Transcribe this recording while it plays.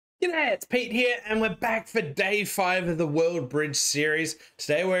G'day, it's Pete here, and we're back for day 5 of the World Bridge series.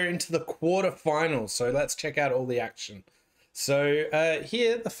 Today we're into the quarterfinals, so let's check out all the action. So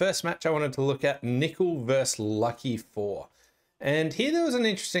here, the first match I wanted to look at, Nickel versus Lucky 4. And here there was an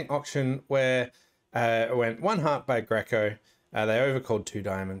interesting auction where it went 1 heart by Greco, they overcalled 2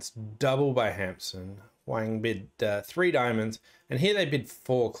 diamonds, double by Hampson, Wang bid 3 diamonds, and here they bid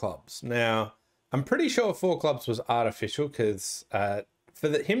 4 clubs. Now, I'm pretty sure 4 clubs was artificial because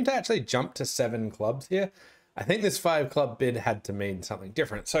for him to actually jump to 7 clubs here, I think this 5 club bid had to mean something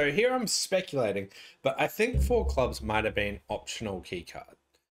different. So here I'm speculating, but I think 4 clubs might have been optional key card,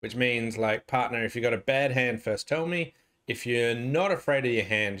 which means like, partner, if you got a bad hand, first tell me. If you're not afraid of your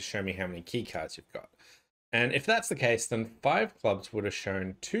hand, show me how many key cards you've got. And if that's the case, then 5 clubs would have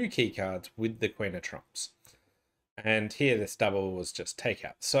shown 2 key cards with the Queen of Trumps. And here this double was just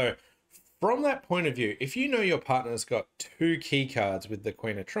takeout. So from that point of view, if you know your partner's got 2 key cards with the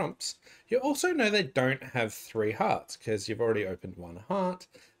Queen of Trumps, you also know they don't have 3 hearts because you've already opened 1 heart.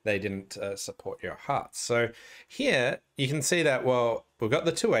 They didn't support your hearts. So here you can see that, well, we've got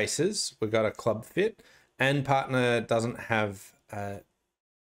the 2 aces, we've got a club fit, and partner doesn't have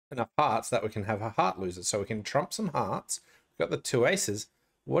enough hearts that we can have a heart loser. So we can trump some hearts. We've got the 2 aces.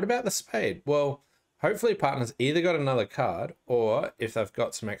 What about the spade? Well, hopefully partner's either got another card, or if they've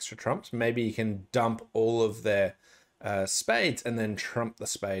got some extra trumps, maybe you can dump all of their spades and then trump the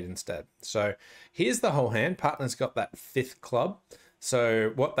spade instead. So here's the whole hand. Partner's got that 5th club.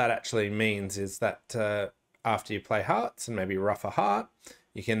 So what that actually means is that after you play hearts and maybe ruff a heart,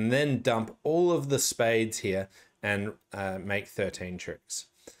 you can then dump all of the spades here and make 13 tricks.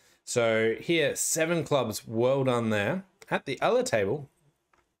 So here, 7 clubs, well done there. At the other table,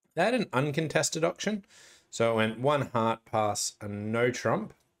 they had an uncontested auction. So it went 1 heart pass and no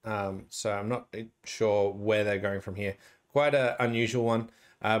trump. So I'm not sure where they're going from here. Quite an unusual one.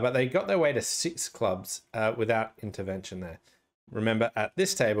 But they got their way to 6 clubs without intervention there. Remember, at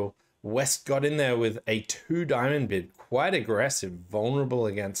this table, West got in there with a 2 diamond bid. Quite aggressive, vulnerable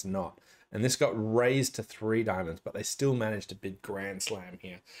against not. And this got raised to 3 diamonds, but they still managed to bid Grand Slam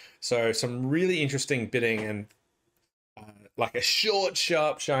here. So some really interesting bidding and like a short,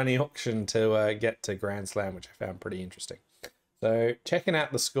 sharp, shiny auction to get to Grand Slam, which I found pretty interesting. So checking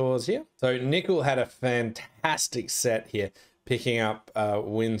out the scores here. So Nickel had a fantastic set here, picking up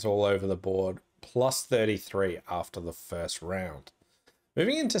wins all over the board, plus 33 after the first round.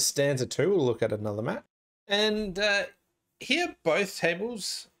 Moving into stanza 2, we'll look at another match. And here both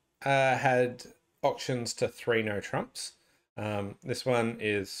tables had auctions to 3 no trumps. This one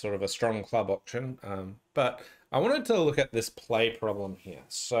is sort of a strong club auction, but I wanted to look at this play problem here.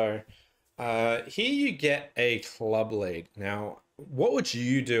 So here you get a club lead. Now, what would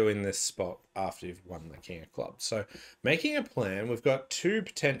you do in this spot after you've won the king of clubs? So making a plan, we've got 2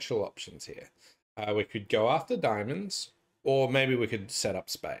 potential options here. We could go after diamonds, or maybe we could set up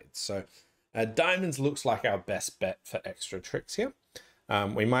spades. So diamonds looks like our best bet for extra tricks here.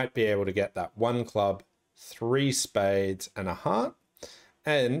 We might be able to get that 1 club, 3 spades, and a heart.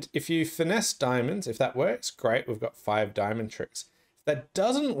 And if you finesse diamonds, if that works, great, we've got 5 diamond tricks. If that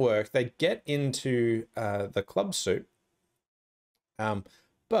doesn't work, they get into the club suit.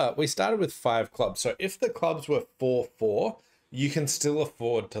 But we started with 5 clubs. So if the clubs were 4-4, you can still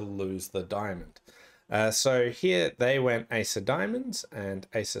afford to lose the diamond. So here they went ace of diamonds and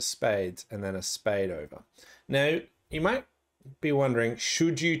ace of spades, and then a spade over. Now, you might be wondering,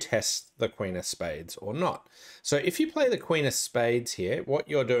 should you test the queen of spades or not? So if you play the queen of spades here, what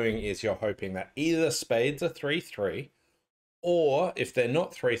you're doing is you're hoping that either spades are 3-3, or if they're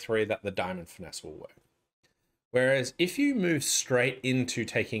not 3-3, that the diamond finesse will work. Whereas if you move straight into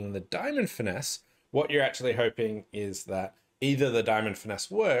taking the diamond finesse, what you're actually hoping is that either the diamond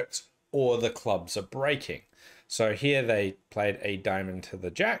finesse works or the clubs are breaking. So here they played a diamond to the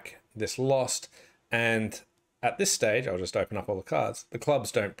jack, this lost, and at this stage, I'll just open up all the cards, the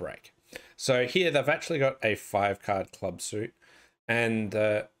clubs don't break. So here they've actually got a 5-card club suit. And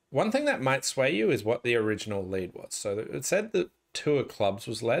one thing that might sway you is what the original lead was. So it said that 2 of clubs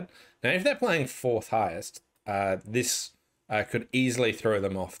was led. Now, if they're playing 4th highest, this could easily throw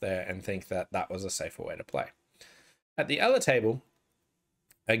them off there and think that that was a safer way to play. At the other table,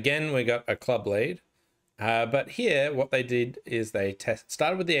 again, we got a club lead. But here, what they did is they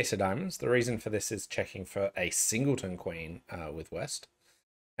started with the ace of diamonds. The reason for this is checking for a singleton queen with West.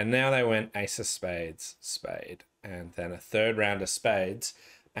 And now they went ace of spades, spade, and then a 3rd round of spades.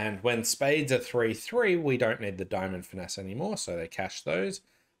 And when spades are 3-3, we don't need the diamond finesse anymore. So they cash those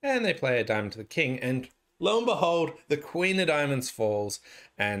and they play a diamond to the king. And lo and behold, the queen of diamonds falls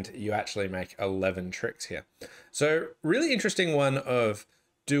and you actually make 11 tricks here. So really interesting one of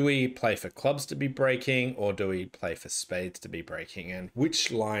do we play for clubs to be breaking, or do we play for spades to be breaking? And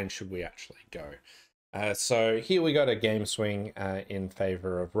which line should we actually go? So here we got a game swing in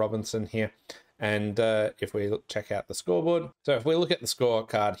favor of Robinson here. And if we check out the scoreboard, so if we look at the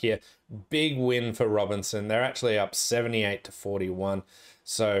scorecard here, big win for Robinson. They're actually up 78 to 41.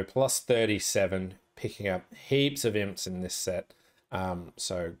 So plus 37, picking up heaps of imps in this set.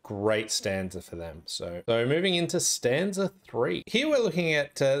 So great stanza for them. So moving into stanza 3. Here we're looking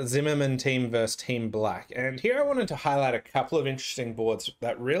at Zimmerman team versus Team Black. And here I wanted to highlight a couple of interesting boards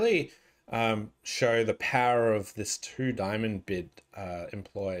that really show the power of this 2 diamond bid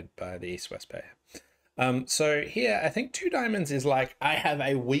employed by the East-West pair. So here, I think 2 diamonds is like, I have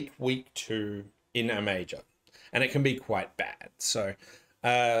a weak 2 in a major, and it can be quite bad. So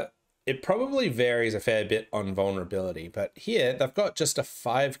it probably varies a fair bit on vulnerability, but here they've got just a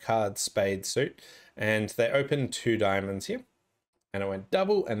 5-card spade suit, and they opened 2 diamonds here, and it went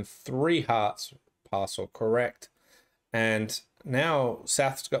double, and 3 hearts pass or correct. And now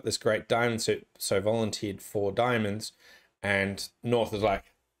South's got this great diamond suit, so volunteered 4 diamonds, and North is like,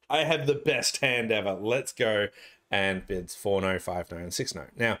 I have the best hand ever, let's go, and bids 4-no, 5-no, and 6-no.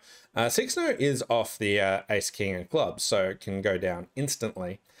 Now, 6-no is off the ace, king, and clubs, so it can go down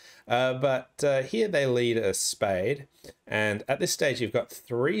instantly. But here they lead a spade, and at this stage you've got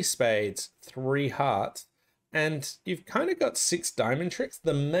 3 spades, 3 hearts, and you've kind of got 6 diamond tricks.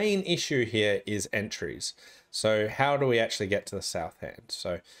 The main issue here is entries. So how do we actually get to the south hand?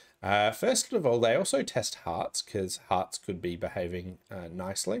 So first of all, they also test hearts, because hearts could be behaving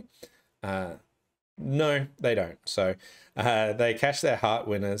nicely. No, they don't. So they cash their heart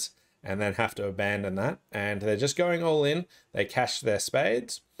winners and then have to abandon that. And they're just going all in. They cash their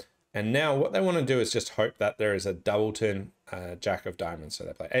spades. And now what they want to do is just hope that there is a double turn jack of diamonds. So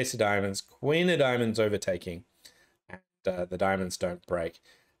they play ace of diamonds, queen of diamonds overtaking, and the diamonds don't break.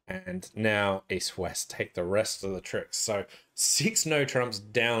 And now East-West take the rest of the tricks. So 6 no trumps,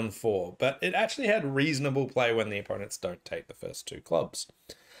 down 4. But it actually had reasonable play when the opponents don't take the first 2 clubs.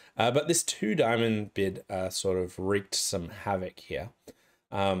 But this 2 diamond bid sort of wreaked some havoc here.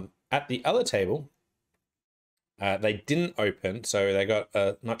 At the other table, they didn't open, so they got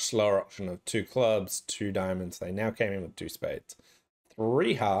a much slower option of 2 clubs, 2 diamonds. They now came in with 2 spades,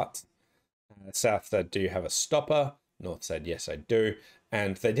 3 hearts. South said, do you have a stopper? North said, yes, I do.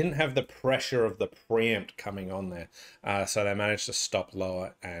 And they didn't have the pressure of the preempt coming on there. So they managed to stop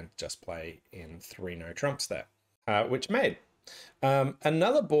lower and just play in 3 no trumps there, which made.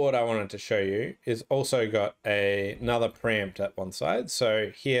 Another board I wanted to show you is also got another preempt at one side.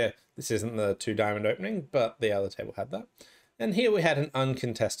 So here, this isn't the 2 diamond opening, but the other table had that. And here we had an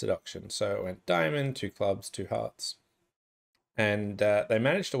uncontested auction. So it went diamond, 2 clubs, 2 hearts. And they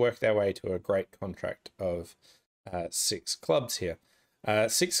managed to work their way to a great contract of 6 clubs here.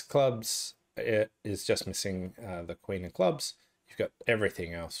 6 clubs is just missing the queen of clubs. You've got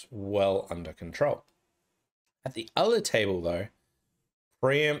everything else well under control. At the other table, though,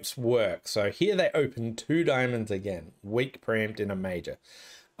 preempts work. So here they open 2 diamonds again. Weak preempt in a major.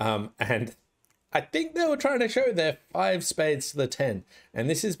 And I think they were trying to show their 5 spades to the 10. And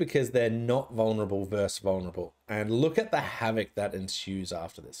this is because they're not vulnerable versus vulnerable. And look at the havoc that ensues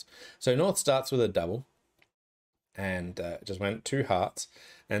after this. So North starts with a double. And just went 2 hearts.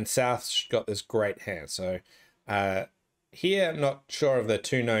 And South got this great hand. So here, not sure of the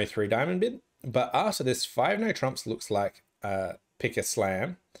 2 no 3 diamond bid. But after this, 5 no trumps looks like pick a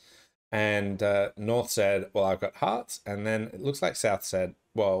slam. And North said, well, I've got hearts. And then it looks like South said,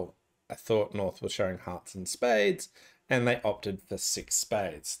 well, I thought North was showing hearts and spades. And they opted for 6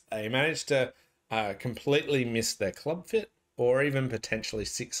 spades. They managed to completely miss their club fit, or even potentially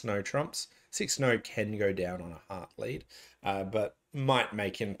 6 no trumps. 6 no can go down on a heart lead, but might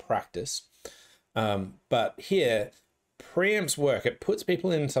make in practice. But here, preempts work. It puts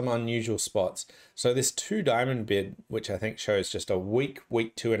people in some unusual spots. So this 2 diamond bid, which I think shows just a weak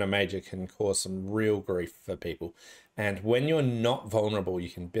 2 in a major, can cause some real grief for people. And when you're not vulnerable, you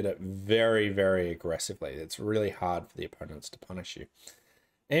can bid it very, very aggressively. It's really hard for the opponents to punish you.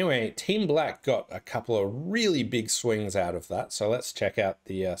 Anyway, Team Black got a couple of really big swings out of that. So let's check out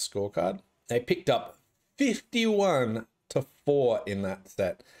the scorecard. They picked up 51 to 4 in that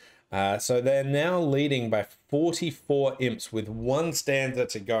set. So they're now leading by 44 imps with 1 stanza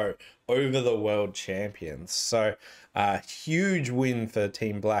to go over the world champions. So huge win for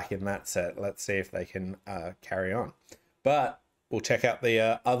Team Black in that set. Let's see if they can carry on. But we'll check out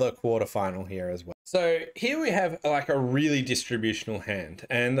the other quarterfinal here as well. So here we have like a really distributional hand.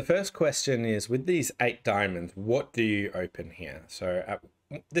 And the first question is, with these 8 diamonds, what do you open here? So at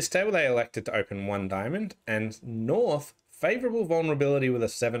this table, they elected to open 1 diamond, and North favorable vulnerability with a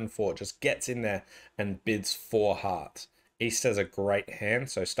 7-4, just gets in there and bids 4 hearts. East has a great hand,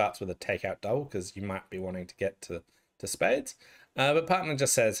 so starts with a takeout double because you might be wanting to get to spades. But partner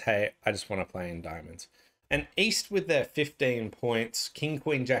just says, hey, I just want to play in diamonds. And East with their 15 points, King,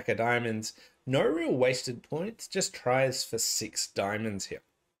 Queen, Jack of diamonds, no real wasted points, just tries for 6 diamonds here.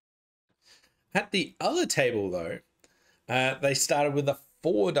 At the other table though, they started with a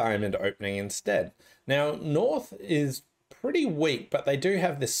 4 diamond opening instead. Now, North is pretty weak, but they do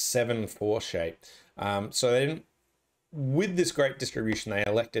have this 7-4 shape. So then, with this great distribution, they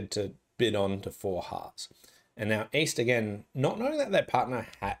elected to bid on to 4 hearts. And now East, again, not knowing that their partner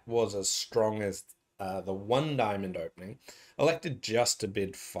hat was as strong as the 1 diamond opening, elected just to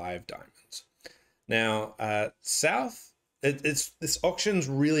bid 5 diamonds. Now, South, this auction's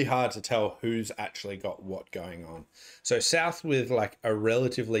really hard to tell who's actually got what going on. So South, with like a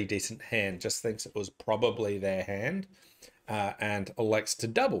relatively decent hand, just thinks it was probably their hand and elects to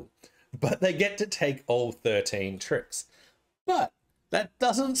double. But they get to take all 13 tricks. But that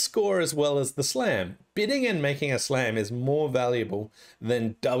doesn't score as well as the slam. Bidding and making a slam is more valuable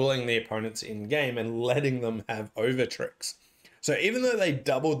than doubling the opponents in game and letting them have over tricks. So even though they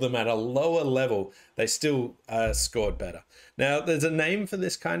doubled them at a lower level, they still scored better. Now, there's a name for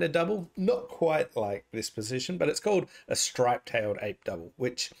this kind of double, not quite like this position, but it's called a stripe-tailed ape double,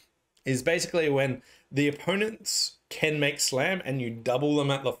 which is basically when the opponents can make slam and you double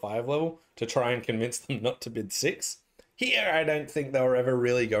them at the 5 level to try and convince them not to bid 6. Here, I don't think they were ever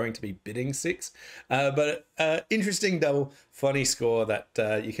really going to be bidding 6, but interesting double, funny score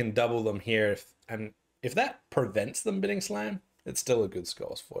that you can double them here, if that prevents them bidding slam, it's still a good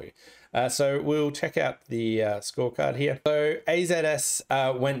score for you. So we'll check out the scorecard here. So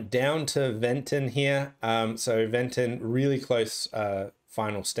AZS went down to Venton here. So Venton, really close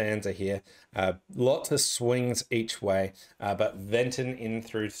final stanza here. Lots of swings each way, but Venton in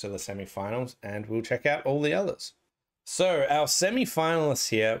through to the semifinals, and we'll check out all the others. So our semi-finalists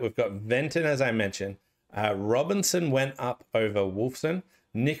here, we've got Venton, as I mentioned. Robinson went up over Wolfson.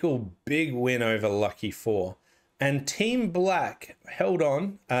 Nickel, big win over Lucky 4. And Team Black held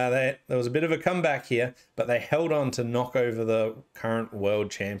on. There was a bit of a comeback here, but they held on to knock over the current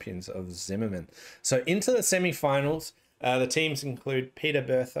world champions of Zimmerman. So into the semi-finals, the teams include Peter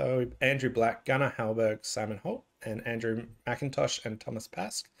Bertho, Andrew Black, Gunnar Halberg, Simon Holt, and Andrew McIntosh and Thomas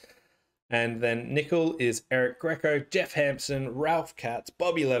Pask. And then Nickel is Eric Greco, Jeff Hampson, Ralph Katz,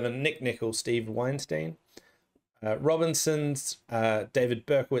 Bobby Levin, Nick Nickel, Steve Weinstein. Robinson's David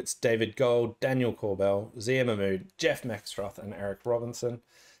Berkowitz, David Gold, Daniel Corbell, Zia Mahmood, Jeff Maxroth, and Eric Robinson.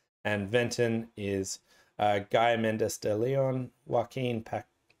 And Venton is Guy Mendes de Leon, Joaquin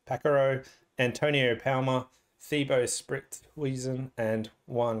Pacaro, Antonio Palmer, Thibaut Sprithuizen, and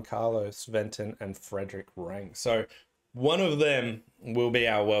Juan Carlos Venton and Frederick Rang. So one of them will be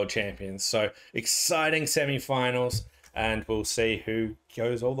our world champions. So exciting semi-finals, and we'll see who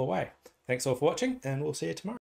goes all the way. Thanks all for watching, and we'll see you tomorrow.